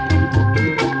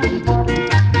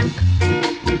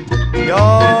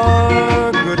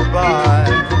 Your goodbye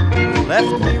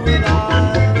left me with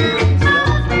eyes that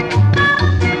cry.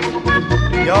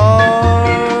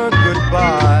 Your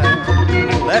goodbye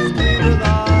left me with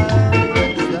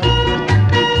eyes that cry.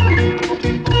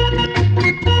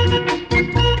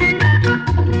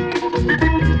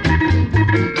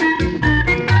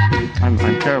 I'm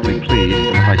terribly pleased,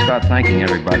 and if I start thanking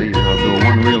everybody, I'll do a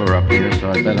one-reeler up here, so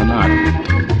I better not.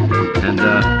 And,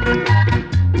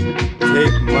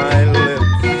 take my lips,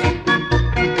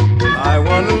 I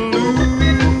want to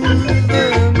lose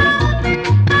them.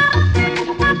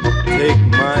 Take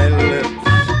my lips,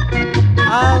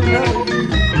 I'll never use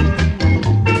them.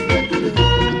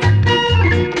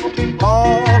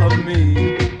 All of me,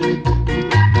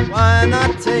 why not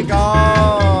take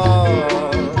all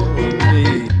of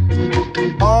me?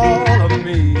 All of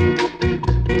me,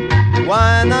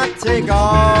 why not take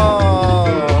all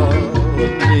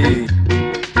of me?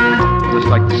 I'd just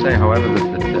like to say, however, that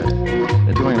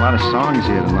they're doing a lot of songs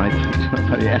here tonight.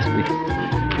 Somebody asked me.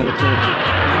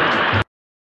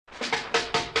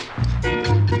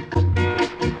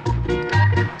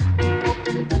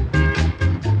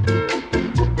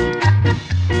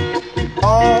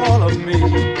 All of me,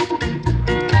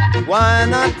 why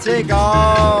not take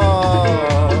all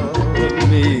of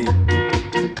me?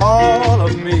 All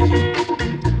of me,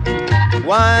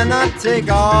 why not take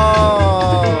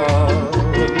all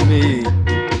of me?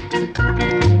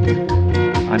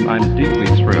 I'm deeply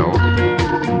thrilled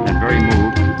and very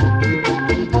moved,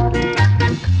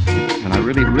 and I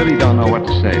really don't know what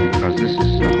to say, because this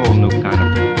is a whole new kind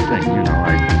of thing, you know.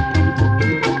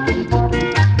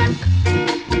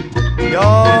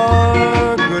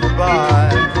 Your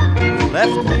goodbye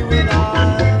left me with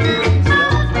eyes that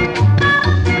cry.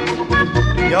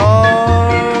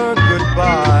 Your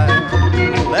goodbye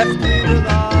left me with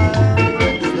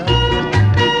eyes that cry.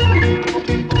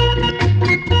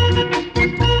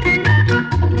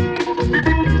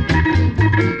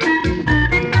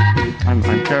 I'm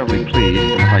terribly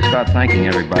pleased, and if I start thanking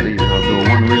everybody, I'll do a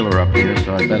one-reeler up here,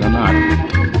 so I better not.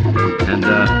 And,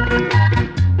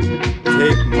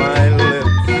 take my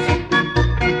lips,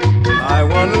 I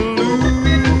want to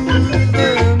lose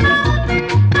them.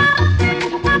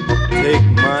 Take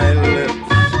my lips,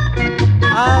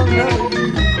 I'll never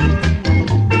use them.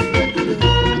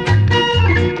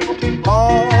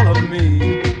 All of me,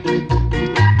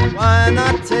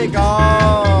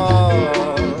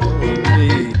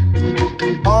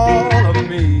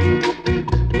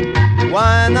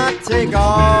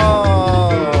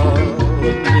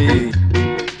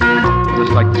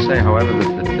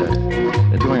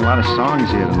 of songs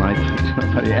here tonight.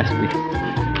 Somebody asked me.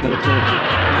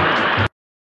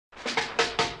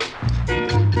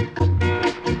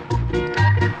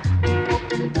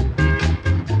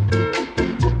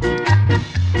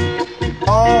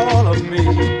 All of me,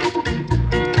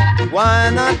 why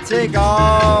not take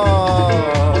all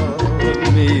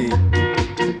of me?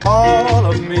 All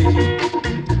of me,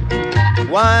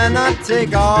 why not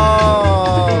take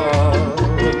all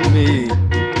of me?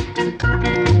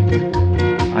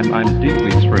 I'm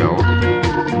deeply thrilled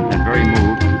and very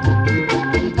moved,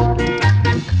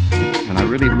 and I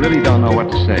really don't know what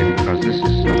to say, because this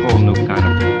is a whole new kind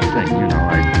of thing, you know.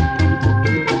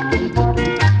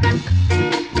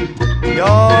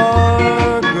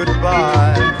 Your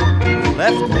goodbye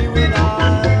left me with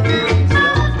eyes that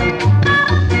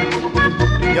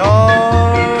cry.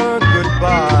 Your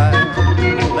goodbye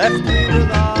left me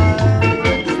with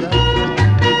eyes that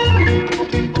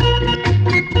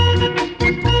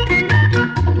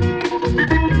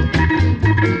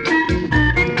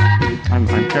I'm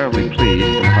terribly pleased,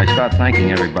 and if I start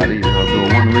thanking everybody, I'll do a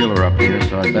one-reeler up here,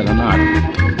 so I better not.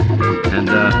 And,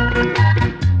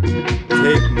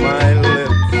 take my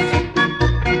lips,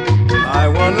 I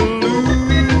want to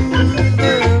lose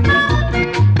them.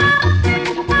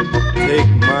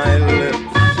 Take my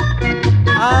lips,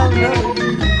 I'll never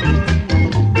use them.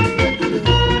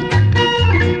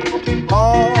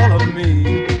 All of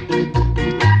me,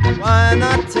 why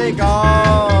not take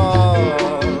all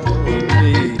of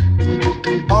me?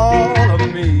 All of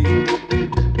me,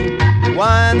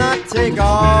 why not take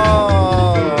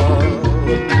all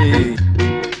of me?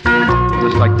 I'd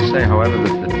just like to say, however,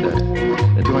 that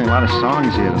they're doing a lot of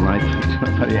songs here tonight.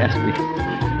 Somebody asked me.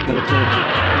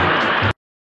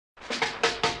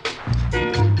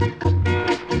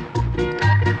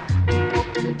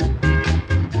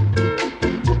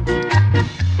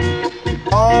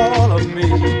 All of me,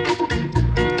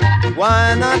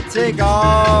 why not take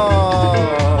all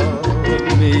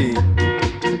of me?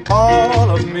 All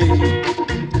of me,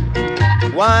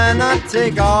 why not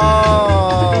take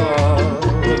all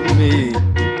of me?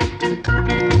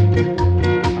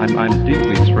 I'm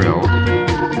deeply thrilled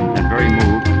and very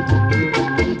moved,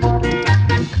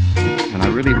 and I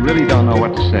really don't know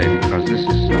what to say, because this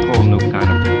is a whole new kind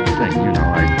of thing, you know.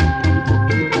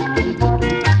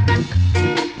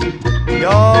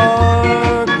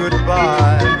 Your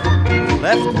goodbye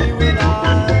left me with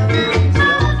eyes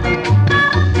that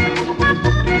cry.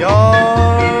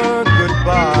 Your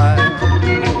goodbye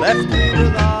left me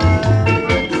with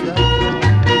eyes that cry.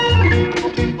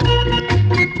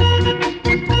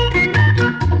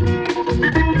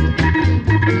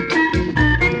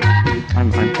 I'm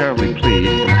terribly pleased,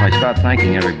 and if I start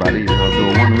thanking everybody, I'll do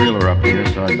a one-reeler up here,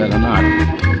 so I better not.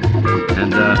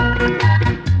 And,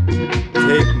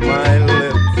 take my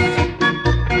lips,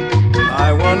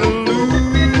 I want to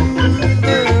lose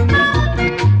them.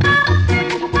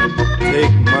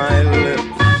 Take my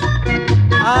lips,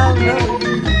 I'll never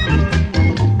use them.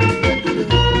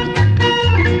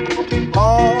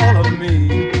 All of me,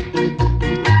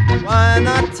 why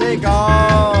not take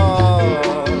all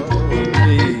of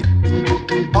me?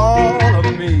 All of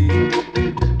me,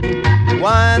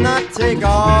 why not take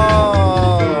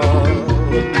all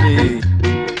of me?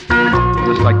 I'd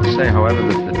just like to say, however,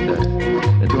 that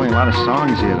they're doing a lot of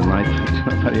songs here tonight.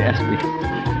 Somebody asked me.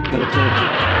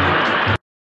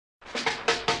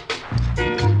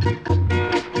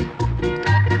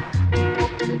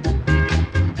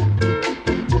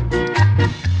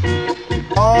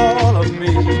 All of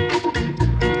me,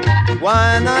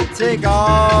 why not take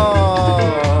all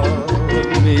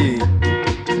of me?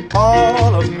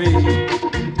 All of me,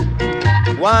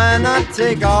 why not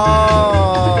take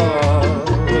all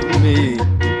of me?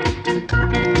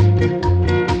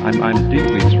 I'm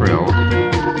deeply thrilled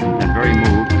and very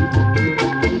moved,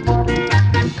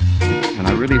 and I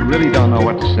really don't know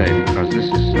what to say, because this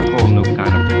is a whole new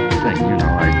kind of thing, you know.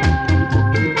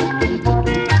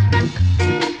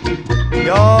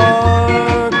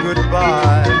 Your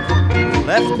goodbye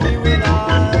left me with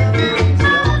eyes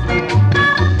that cry.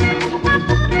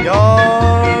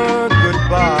 Your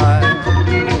goodbye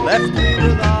left me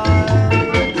with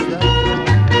eyes that cry.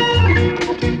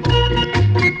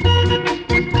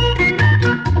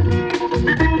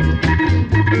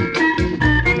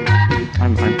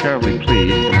 I'm terribly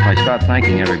pleased, and if I start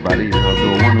thanking everybody, I'll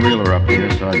do a one-reeler up here,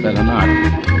 so I better not.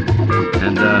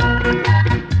 And,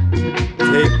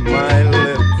 take my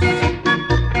lips,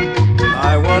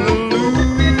 I want to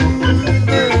lose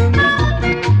them.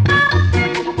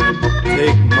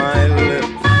 Take my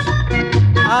lips,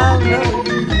 I'll never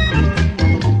use them.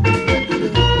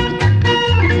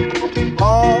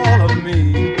 All of me,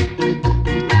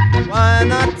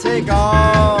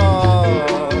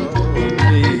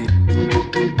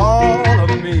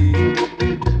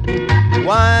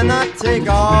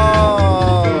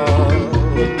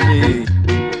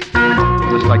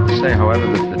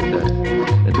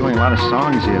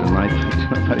 songs here tonight.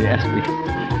 Somebody asked me.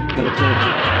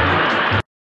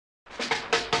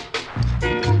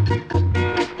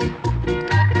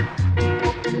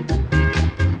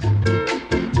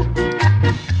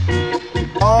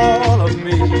 All of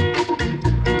me,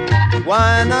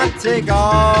 why not take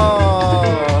all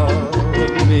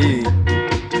of me?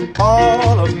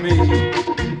 All of me,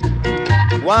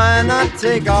 why not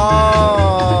take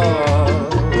all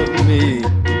of me?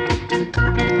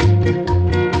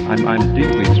 I'm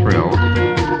deeply thrilled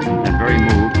and very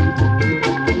moved,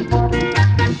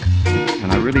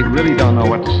 and I really don't know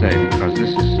what to say, because this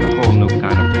is a whole new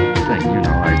kind of thing, you know.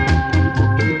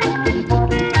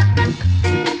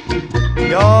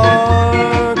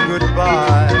 Your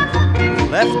goodbye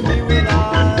left me with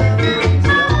eyes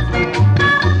that cry.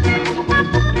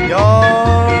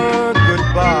 Your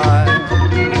goodbye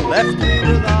left me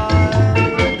with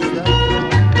eyes that cry.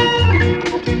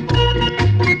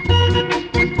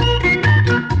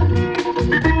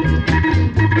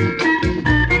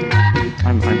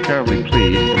 I'm terribly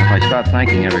pleased, and if I start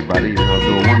thanking everybody, I'll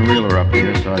do a one-reeler up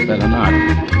here, so I better not.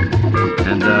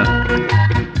 And,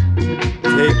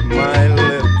 take my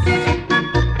lips,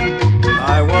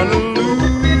 I wanna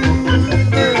lose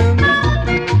them.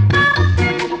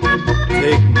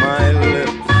 Take my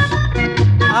lips,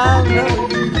 I'll never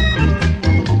use them.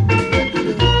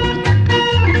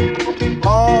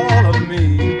 All of me,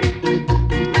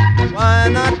 why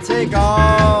not take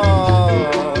all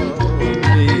of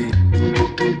me?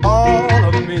 All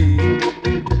of me,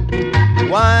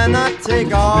 why not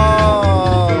take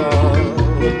all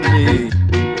of me?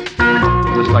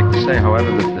 I'd just like to say,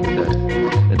 however, that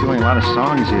they're doing a lot of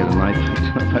songs here tonight.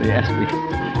 Somebody asked me.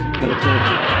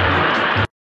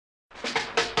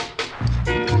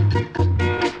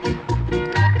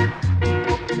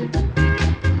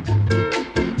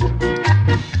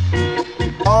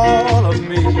 All of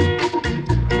me,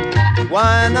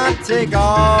 why not take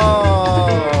all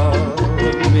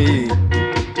of me?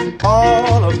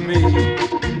 All of me,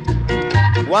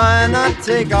 why not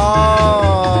take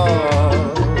all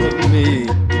of me?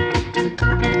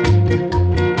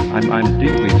 I'm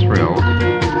deeply thrilled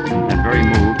and very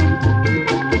moved,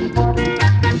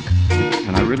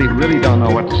 and I really don't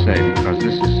know what to say, because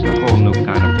this is a whole new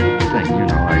kind of thing, you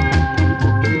know.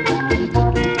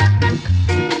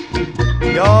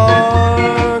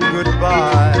 Your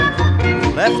goodbye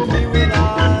left me with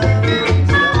eyes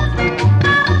that cry.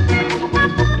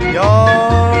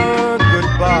 Your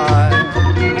goodbye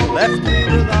left me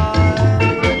with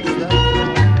eyes that cry.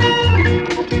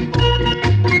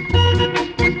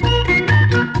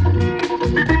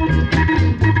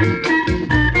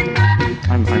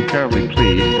 I'm terribly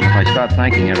pleased, and if I start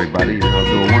thanking everybody, I'll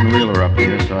do a one-reeler up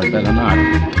here, so I better not.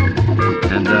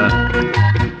 And,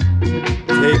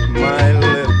 take my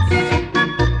lips,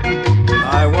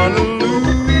 I wanna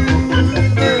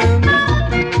lose them.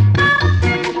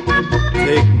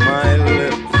 Take my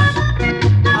lips,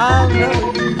 I'll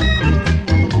never use them.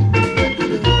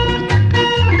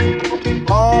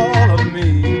 All of me,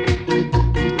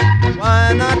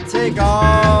 why not take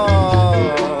all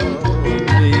of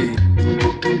me?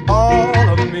 All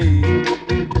of me,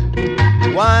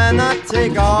 why not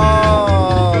take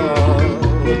all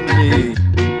of me?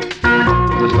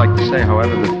 I'd just like to say,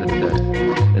 however, that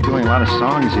they're doing a lot of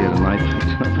songs here tonight.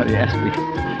 Somebody asked me.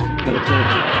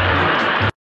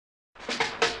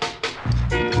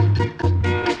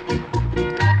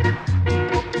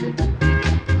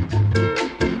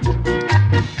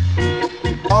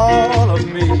 All of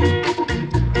me,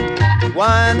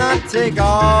 why not take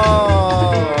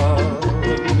all